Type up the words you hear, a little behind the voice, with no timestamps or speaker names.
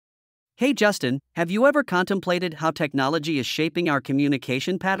Hey Justin, have you ever contemplated how technology is shaping our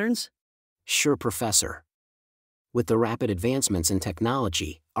communication patterns? Sure, Professor. With the rapid advancements in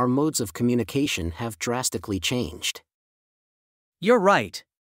technology, our modes of communication have drastically changed. You're right.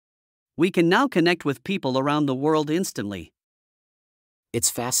 We can now connect with people around the world instantly.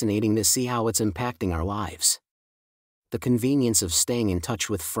 It's fascinating to see how it's impacting our lives. The convenience of staying in touch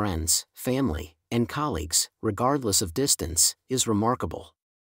with friends, family, and colleagues, regardless of distance, is remarkable.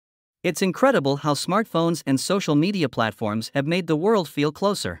 It's incredible how smartphones and social media platforms have made the world feel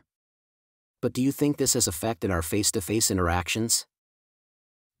closer. But do you think this has affected our face-to-face interactions?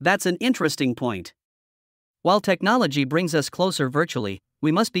 That's an interesting point. While technology brings us closer virtually,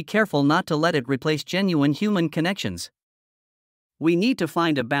 we must be careful not to let it replace genuine human connections. We need to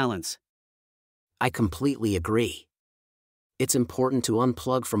find a balance. I completely agree. It's important to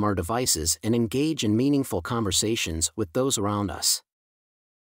unplug from our devices and engage in meaningful conversations with those around us.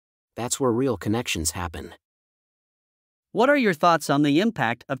 That's where real connections happen. What are your thoughts on the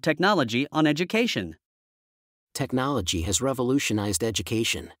impact of technology on education? Technology has revolutionized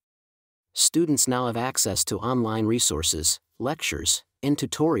education. Students now have access to online resources, lectures, and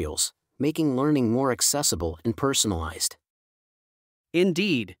tutorials, making learning more accessible and personalized.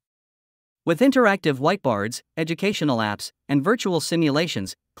 Indeed. With interactive whiteboards, educational apps, and virtual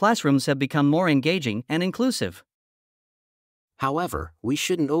simulations, classrooms have become more engaging and inclusive. However, we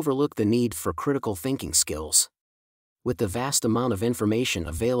shouldn't overlook the need for critical thinking skills. With the vast amount of information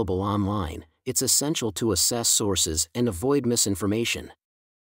available online, it's essential to assess sources and avoid misinformation.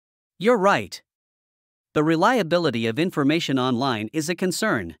 You're right. The reliability of information online is a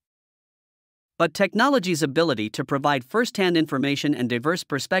concern. But technology's ability to provide first-hand information and diverse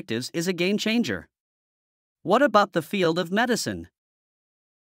perspectives is a game changer. What about the field of medicine?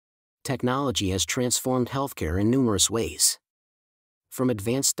 Technology has transformed healthcare in numerous ways. From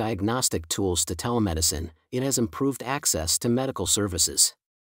advanced diagnostic tools to telemedicine, it has improved access to medical services.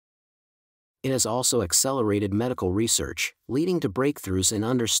 It has also accelerated medical research, leading to breakthroughs in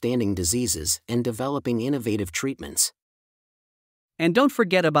understanding diseases and developing innovative treatments. And don't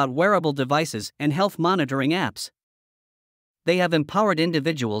forget about wearable devices and health monitoring apps. They have empowered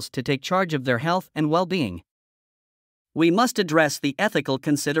individuals to take charge of their health and well-being. We must address the ethical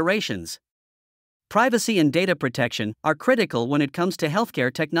considerations. Privacy and data protection are critical when it comes to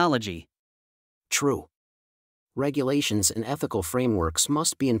healthcare technology. True. Regulations and ethical frameworks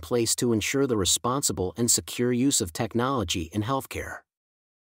must be in place to ensure the responsible and secure use of technology in healthcare.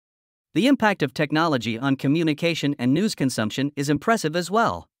 The impact of technology on communication and news consumption is impressive as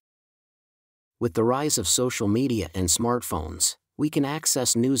well. With the rise of social media and smartphones, we can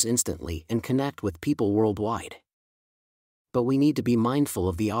access news instantly and connect with people worldwide. But we need to be mindful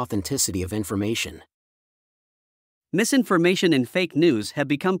of the authenticity of information. Misinformation and fake news have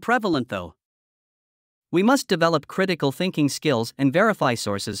become prevalent though. We must develop critical thinking skills and verify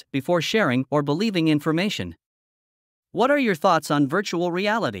sources before sharing or believing information. What are your thoughts on virtual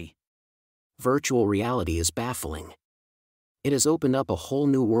reality? Virtual reality is baffling. It has opened up a whole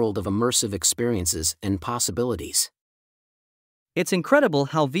new world of immersive experiences and possibilities. It's incredible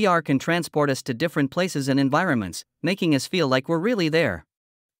how VR can transport us to different places and environments, making us feel like we're really there.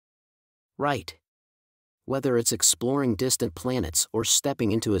 Right. Whether it's exploring distant planets or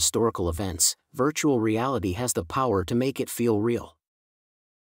stepping into historical events, virtual reality has the power to make it feel real.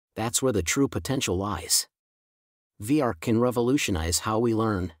 That's where the true potential lies. VR can revolutionize how we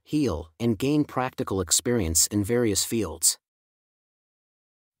learn, heal, and gain practical experience in various fields.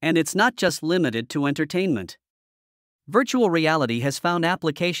 And it's not just limited to entertainment. Virtual reality has found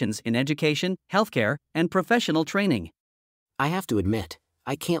applications in education, healthcare, and professional training. I have to admit,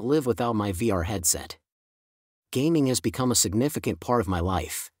 I can't live without my VR headset. Gaming has become a significant part of my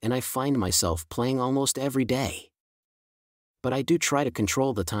life, and I find myself playing almost every day. But I do try to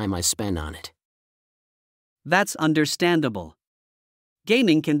control the time I spend on it. That's understandable.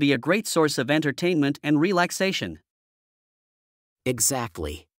 Gaming can be a great source of entertainment and relaxation.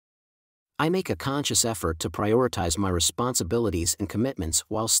 Exactly. I make a conscious effort to prioritize my responsibilities and commitments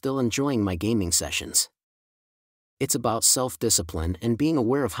while still enjoying my gaming sessions. It's about self-discipline and being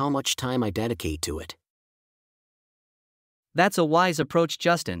aware of how much time I dedicate to it. That's a wise approach,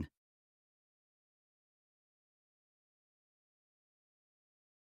 Justin.